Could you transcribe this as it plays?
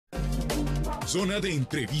Zona de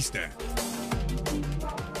Entrevista.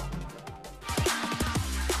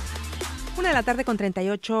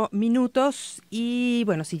 1:38 y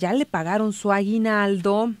bueno, si ya le pagaron su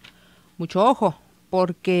aguinaldo, mucho ojo,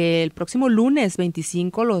 porque el próximo lunes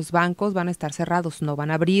 25 los bancos van a estar cerrados, no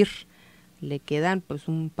van a abrir. Le quedan pues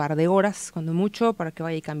un par de horas, cuando mucho, para que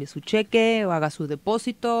vaya y cambie su cheque o haga su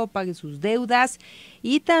depósito, pague sus deudas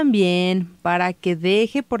y también para que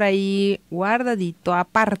deje por ahí guardadito,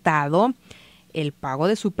 apartado, el pago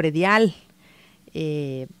de su predial.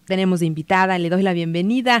 Tenemos de invitada, le doy la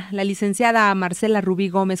bienvenida, la licenciada Marcela Rubí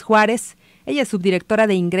Gómez Juárez. Ella es subdirectora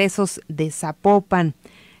de ingresos de Zapopan.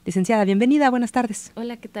 Licenciada, bienvenida, buenas tardes.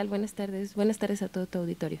 Hola, ¿qué tal? Buenas tardes. Buenas tardes a todo tu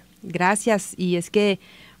auditorio. Gracias, y es que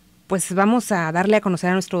pues vamos a darle a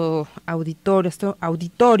conocer a nuestro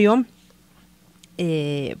auditorio,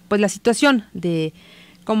 pues la situación de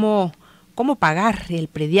cómo pagar el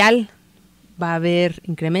predial. Va a haber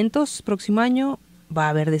incrementos próximo año, va a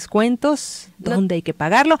haber descuentos, ¿dónde hay que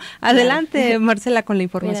pagarlo? Adelante, claro. Marcela, con la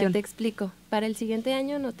información. Mira, te explico. Para el siguiente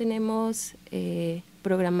año no tenemos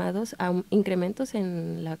programados incrementos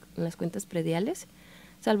en las cuentas prediales,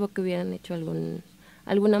 salvo que hubieran hecho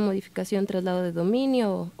alguna modificación, traslado de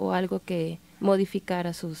dominio o algo que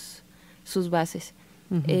modificara sus bases.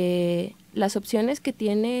 Uh-huh. Las opciones que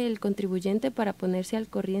tiene el contribuyente para ponerse al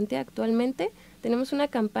corriente actualmente, tenemos una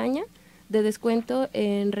campaña de descuento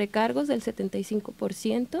en recargos del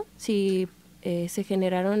 75% si se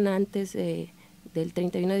generaron antes del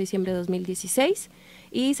 31 de diciembre de 2016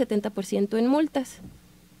 y 70% en multas.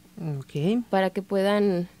 Okay. Para que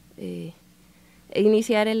puedan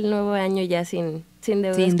iniciar el nuevo año ya sin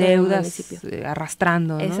deudas. Sin deudas,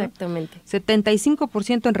 arrastrando, ¿no? Exactamente.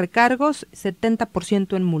 75% en recargos,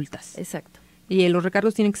 70% en multas. Exacto. Y los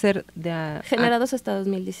recargos tienen que ser generados hasta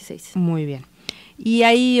 2016. Muy bien. ¿Y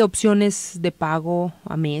hay opciones de pago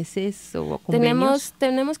a meses o convenios?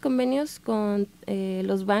 Tenemos convenios con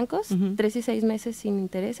los bancos, uh-huh. 3 y 6 meses sin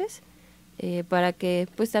intereses, para que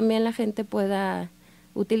pues también la gente pueda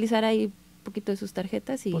utilizar ahí un poquito de sus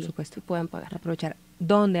tarjetas y, por supuesto, y puedan pagar. Aprovechar.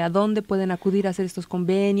 ¿A dónde pueden acudir a hacer estos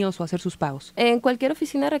convenios o hacer sus pagos? En cualquier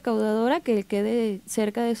oficina recaudadora que quede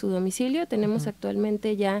cerca de su domicilio. Tenemos uh-huh.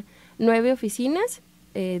 actualmente ya 9 oficinas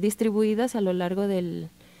distribuidas a lo largo del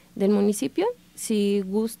municipio. Si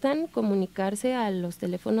gustan comunicarse a los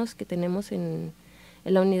teléfonos que tenemos en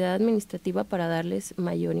la unidad administrativa para darles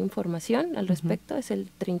mayor información al respecto, uh-huh. es el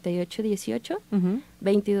 3818 uh-huh.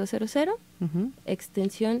 2200, uh-huh.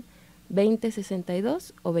 extensión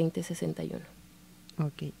 2062 o 2061.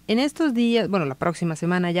 Ok. En estos días, bueno, la próxima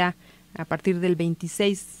semana ya, a partir del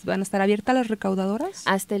 26, ¿van a estar abiertas las recaudadoras?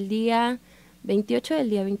 Hasta el día 28, el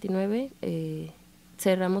día 29,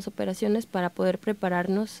 cerramos operaciones para poder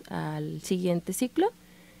prepararnos al siguiente ciclo,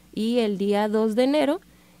 y el día 2 de enero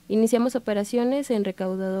iniciamos operaciones en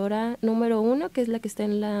recaudadora número 1, que es la que está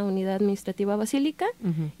en la unidad administrativa Basílica,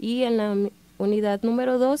 uh-huh. y en la unidad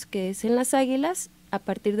número 2, que es en Las Águilas, a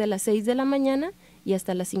partir de las 6 de la mañana y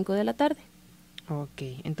hasta las 5 de la tarde. Ok,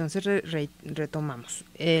 entonces retomamos.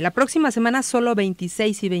 La próxima semana solo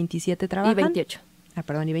 26 y 27 trabajan. Y 28.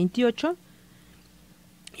 Y 28.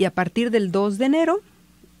 Y a partir del 2 de enero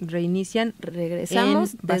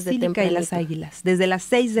regresamos en Basílica y Las Águilas, desde las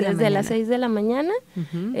 6 de la mañana. Desde las 6 de la mañana,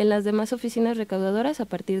 uh-huh. en las demás oficinas recaudadoras a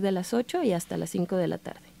partir de las 8 y hasta las 5 de la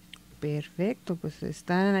tarde. Perfecto, pues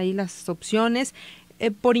están ahí las opciones.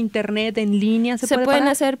 Por internet, en línea, ¿se pueden pagar?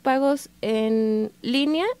 Hacer pagos en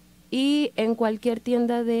línea y en cualquier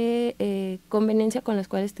tienda de conveniencia con las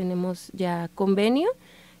cuales tenemos ya convenio.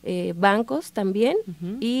 Bancos también,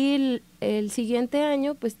 uh-huh. y el siguiente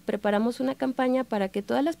año pues preparamos una campaña para que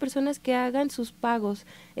todas las personas que hagan sus pagos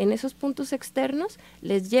en esos puntos externos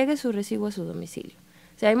les llegue su recibo a su domicilio.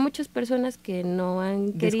 O sea, hay muchas personas que no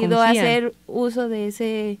han querido hacer uso de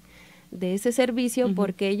ese servicio, uh-huh.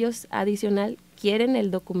 porque ellos adicional quieren el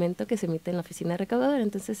documento que se emite en la oficina recaudadora.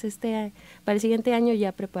 Entonces para el siguiente año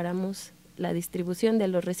ya preparamos la distribución de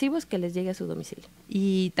los recibos que les llegue a su domicilio.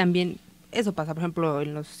 Y también eso pasa, por ejemplo,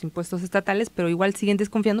 en los impuestos estatales, pero igual siguen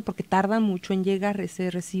desconfiando porque tarda mucho en llegar ese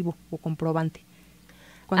recibo o comprobante.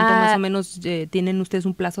 ¿Cuánto más o menos tienen ustedes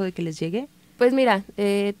un plazo de que les llegue? Pues mira,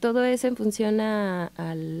 todo es en función a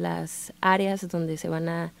las áreas donde se van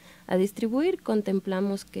a distribuir.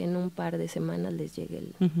 Contemplamos que en un par de semanas les llegue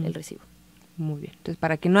uh-huh. el recibo. Muy bien. Entonces,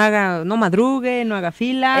 para que no madrugue, no haga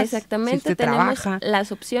filas. Exactamente. Si usted tenemos trabaja.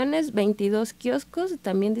 Las opciones, 22 kioscos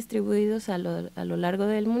también distribuidos a lo largo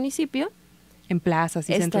del municipio. En plazas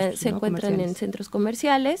y centros, se encuentran en centros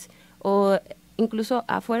comerciales o incluso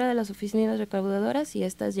afuera de las oficinas recaudadoras, y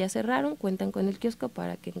estas ya cerraron, cuentan con el kiosco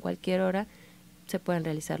para que en cualquier hora se puedan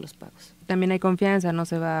realizar los pagos. También hay confianza, no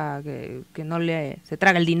se va, que no se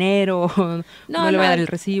traga el dinero, no le va a dar el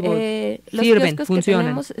recibo. Los Sirven, kioscos funcionan. que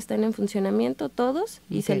tenemos están en funcionamiento todos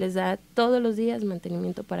y Ok. se les da todos los días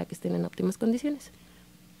mantenimiento para que estén en óptimas condiciones.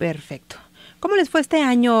 Perfecto. ¿Cómo les fue este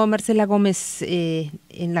año, Marcela Gómez,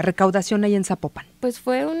 en la recaudación ahí en Zapopan? Pues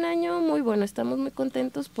fue un año muy bueno, estamos muy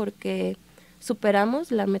contentos porque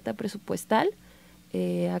superamos la meta presupuestal.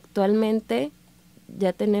 Actualmente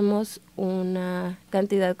ya tenemos una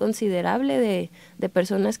cantidad considerable de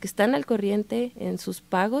personas que están al corriente en sus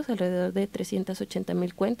pagos, alrededor de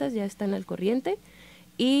 380,000 cuentas ya están al corriente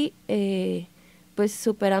y pues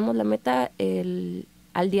superamos la meta.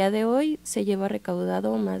 Al día de hoy se lleva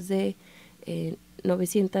recaudado más de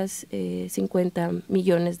 950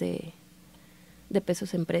 millones de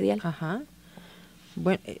pesos en predial. Ajá.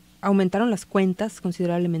 Bueno, ¿aumentaron las cuentas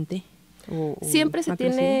considerablemente? Siempre se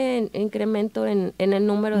tiene incremento en el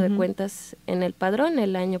número de cuentas en el padrón.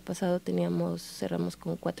 El año pasado cerramos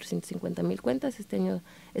con 450,000 cuentas. Este año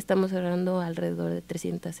estamos cerrando alrededor de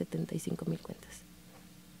 375,000 cuentas.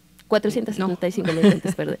 475,000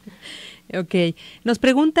 cuentas, perdón. Ok. Nos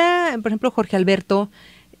pregunta, por ejemplo, Jorge Alberto,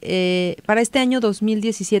 para este año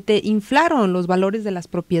 2017 inflaron los valores de las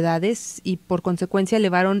propiedades y por consecuencia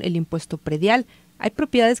elevaron el impuesto predial. Hay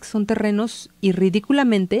propiedades que son terrenos y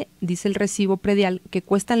ridículamente, dice el recibo predial, que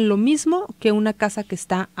cuestan lo mismo que una casa que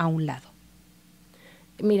está a un lado.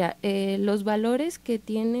 Mira, los valores que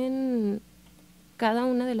tienen cada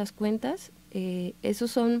una de las cuentas,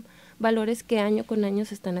 esos son valores que año con año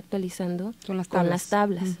se están actualizando con las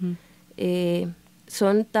tablas.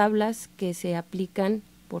 Son tablas que se aplican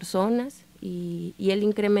por zonas y el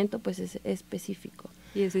incremento pues es específico.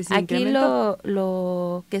 ¿Y ese Aquí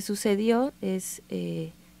lo que sucedió es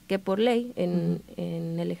que por ley en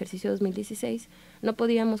el ejercicio 2016 no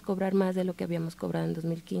podíamos cobrar más de lo que habíamos cobrado en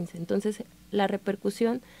 2015. Entonces la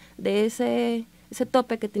repercusión de ese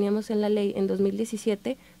tope que teníamos en la ley en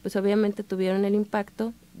 2017, pues obviamente tuvieron el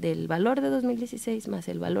impacto del valor de 2016 más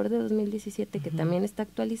el valor de 2017 que también está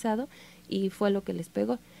actualizado y fue lo que les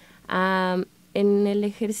pegó. En el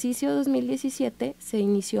ejercicio 2017 se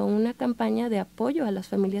inició una campaña de apoyo a las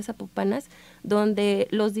familias zapopanas donde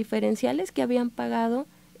los diferenciales que habían pagado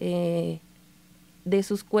de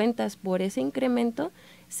sus cuentas por ese incremento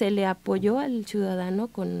se le apoyó al ciudadano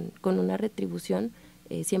con una retribución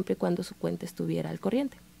siempre y cuando su cuenta estuviera al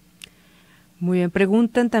corriente. Muy bien.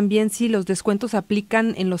 Preguntan también si los descuentos se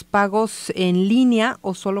aplican en los pagos en línea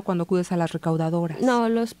o solo cuando acudes a las recaudadoras. No,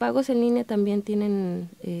 los pagos en línea también tienen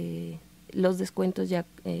los descuentos ya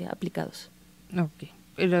aplicados. Ok.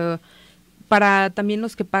 Pero, ¿para también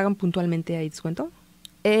los que pagan puntualmente hay descuento?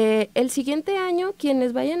 El siguiente año,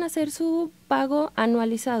 quienes vayan a hacer su pago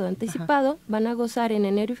anualizado, anticipado, van a gozar en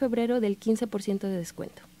enero y febrero del 15% de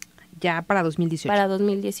descuento. Ya para 2018. Para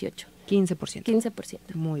 2018. 15%. 15%.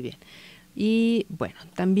 Muy bien. Y bueno,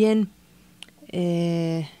 también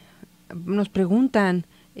nos preguntan,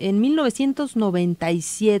 en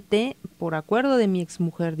 1997, por acuerdo de mi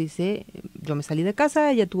exmujer, dice, yo me salí de casa,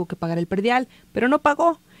 ella tuvo que pagar el predial, pero no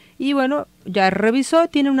pagó. Y bueno, ya revisó,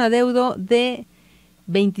 tiene un adeudo de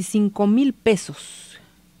 25,000 pesos.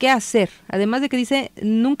 ¿Qué hacer? Además de que dice,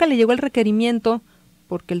 nunca le llegó el requerimiento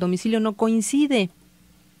porque el domicilio no coincide.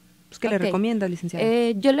 Pues, ¿qué le recomienda,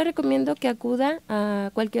 licenciada? Yo le recomiendo que acuda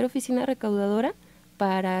a cualquier oficina recaudadora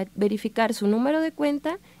para verificar su número de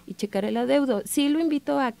cuenta y checar el adeudo. Sí lo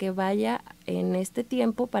invito a que vaya en este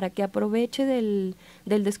tiempo para que aproveche del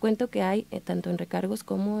descuento que hay tanto en recargos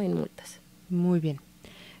como en multas. Muy bien.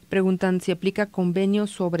 Preguntan si aplica convenio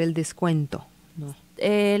sobre el descuento. No.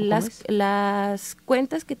 Las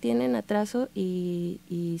cuentas que tienen atraso y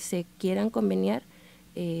se quieran conveniar,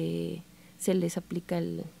 se les aplica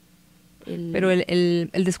el... Pero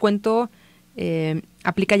el descuento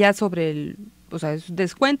aplica ya sobre el, o sea, es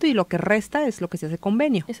descuento y lo que resta es lo que se hace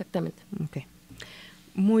convenio. Exactamente. Okay.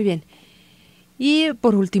 Muy bien. Y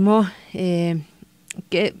por último,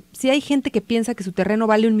 que si hay gente que piensa que su terreno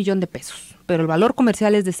vale 1,000,000 de pesos, pero el valor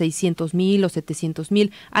comercial es de 600,000 o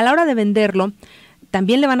 700,000, a la hora de venderlo,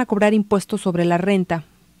 también le van a cobrar impuestos sobre la renta,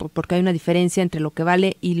 porque hay una diferencia entre lo que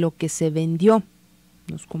vale y lo que se vendió.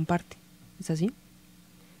 Nos comparte. ¿Es así?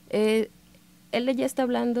 Él ya está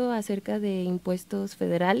hablando acerca de impuestos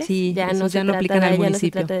federales. Sí, ya no aplican al municipio. No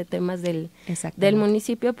se trata de temas del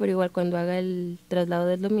municipio, pero igual cuando haga el traslado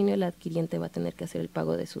del dominio, el adquiriente va a tener que hacer el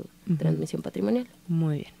pago de su transmisión patrimonial.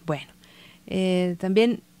 Muy bien. Bueno,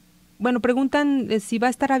 también, preguntan si va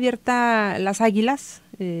a estar abierta Las Águilas,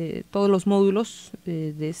 todos los módulos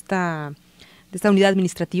de esta unidad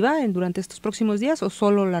administrativa durante estos próximos días o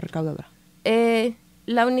solo la recaudadora.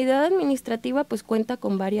 La unidad administrativa pues cuenta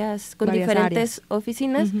con varias diferentes áreas.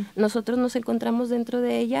 Oficinas. Nosotros nos encontramos dentro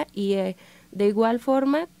de ella y de igual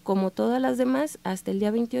forma, como todas las demás, hasta el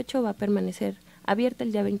día 28 va a permanecer abierta.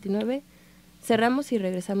 El día 29 cerramos y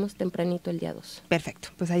regresamos tempranito el día 2. Perfecto,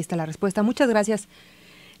 pues ahí está la respuesta. Muchas gracias.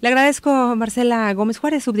 Le agradezco a Marcela Gómez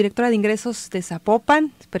Juárez, subdirectora de ingresos de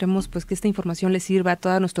Zapopan. Esperemos pues que esta información les sirva a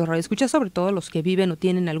todos nuestros radioescuchas, sobre todo los que viven o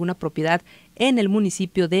tienen alguna propiedad en el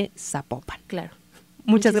municipio de Zapopan. Claro.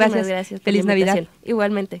 Muchas gracias. Feliz Navidad.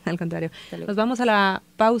 Igualmente. Al contrario. Nos vamos a la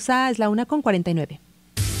pausa, es la 1:49.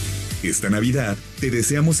 Esta Navidad te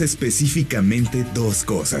deseamos específicamente 2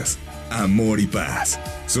 cosas: amor y paz.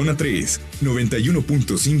 Zona 3,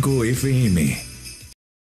 91.5 FM.